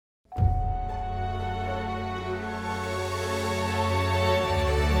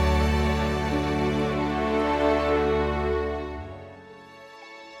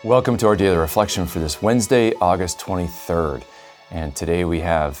Welcome to our daily reflection for this Wednesday, August 23rd. And today we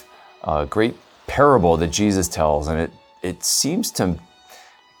have a great parable that Jesus tells, and it seems to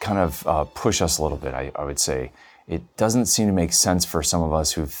kind of push us a little bit, I would say. It doesn't seem to make sense for some of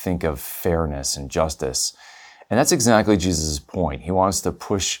us who think of fairness and justice. And that's exactly Jesus' point. He wants to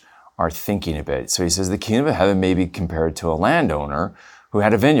push our thinking a bit. So he says the kingdom of heaven may be compared to a landowner who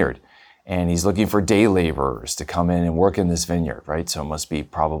had a vineyard. And he's looking for day laborers to come in and work in this vineyard, right? So it must be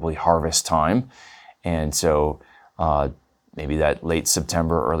probably harvest time. And so maybe that late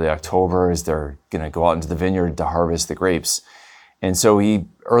September, early October, as they're going to go out into the vineyard to harvest the grapes. And so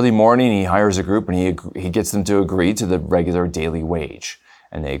early morning, he hires a group and he gets them to agree to the regular daily wage.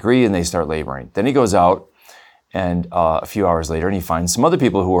 And they agree and they start laboring. Then he goes out and a few hours later and he finds some other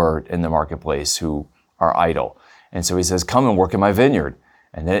people who are in the marketplace who are idle. And so he says, come and work in my vineyard.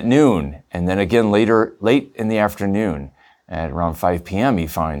 And then at noon, and then again late in the afternoon, at around 5 p.m., he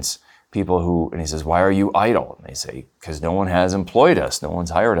finds people and he says, why are you idle? And they say, because no one has employed us, no one's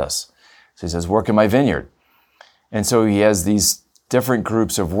hired us. So he says, work in my vineyard. And so he has these different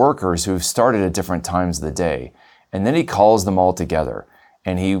groups of workers who've started at different times of the day. And then he calls them all together.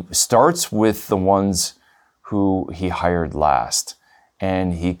 And he starts with the ones who he hired last.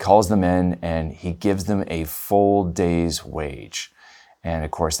 And he calls them in and he gives them a full day's wage. And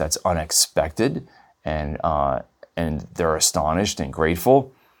of course, that's unexpected, and they're astonished and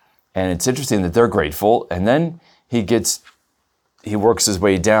grateful. And it's interesting that they're grateful. And then he works his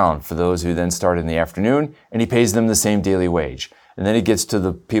way down for those who then start in the afternoon, and he pays them the same daily wage. And then he gets to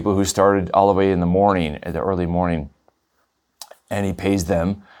the people who started all the way in the morning, at the early morning, and he pays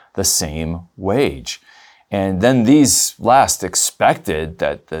them the same wage. And then these last expected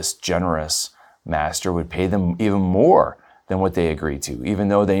that this generous master would pay them even more than what they agreed to, even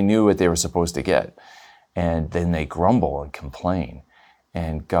though they knew what they were supposed to get. And then they grumble and complain.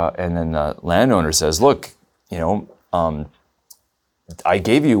 And then the landowner says, look, I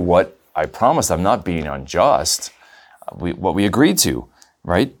gave you what I promised. I'm not being unjust. What we agreed to,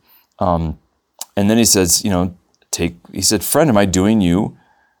 right? And then he says, he said, friend, am I doing you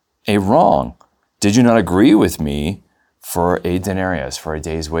a wrong? Did you not agree with me for a denarius, for a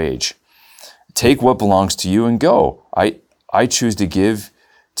day's wage? Take what belongs to you and go. I choose to give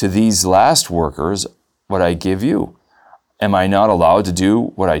to these last workers what I give you. Am I not allowed to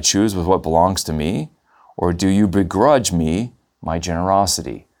do what I choose with what belongs to me? Or do you begrudge me my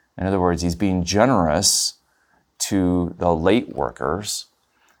generosity? In other words, he's being generous to the late workers.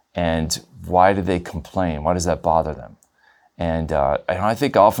 And why do they complain? Why does that bother them? And I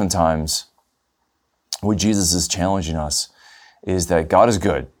think oftentimes what Jesus is challenging us is that God is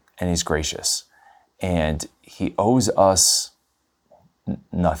good and he's gracious. And he owes us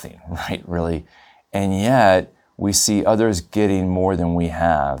nothing, right, really? And yet, we see others getting more than we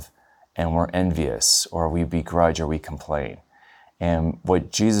have, and we're envious, or we begrudge, or we complain. And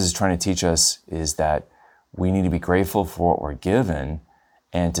what Jesus is trying to teach us is that we need to be grateful for what we're given,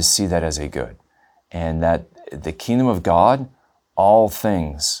 and to see that as a good. And that the kingdom of God, all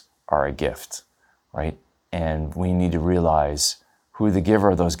things are a gift, right? And we need to realize who the giver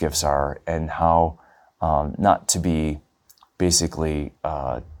of those gifts are, and how not to be basically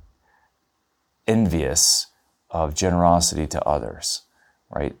envious of generosity to others,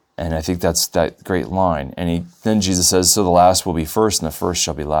 right? And I think that's that great line. And then Jesus says, so the last will be first and the first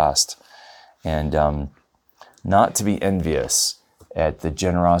shall be last. And not to be envious at the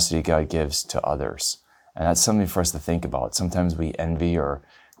generosity God gives to others. And that's something for us to think about. Sometimes we envy or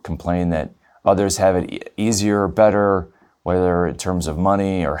complain that others have it easier or better, whether in terms of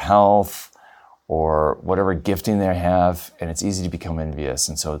money or health, or whatever gifting they have, and it's easy to become envious.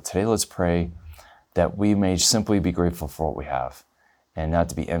 And so today let's pray that we may simply be grateful for what we have and not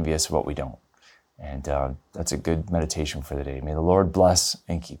to be envious of what we don't. And that's a good meditation for the day. May the Lord bless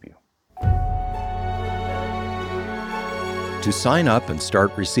and keep you. To sign up and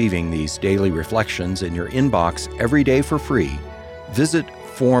start receiving these daily reflections in your inbox every day for free, visit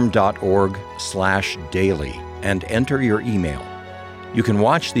formed.org/daily and enter your email. You can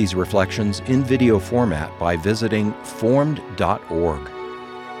watch these reflections in video format by visiting formed.org.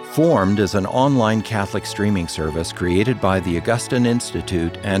 Formed is an online Catholic streaming service created by the Augustine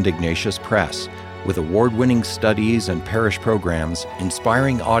Institute and Ignatius Press, with award-winning studies and parish programs,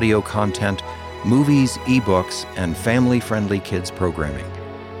 inspiring audio content, movies, ebooks, and family-friendly kids programming.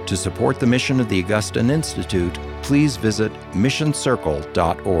 To support the mission of the Augustine Institute, please visit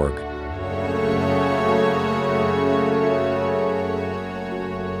missioncircle.org.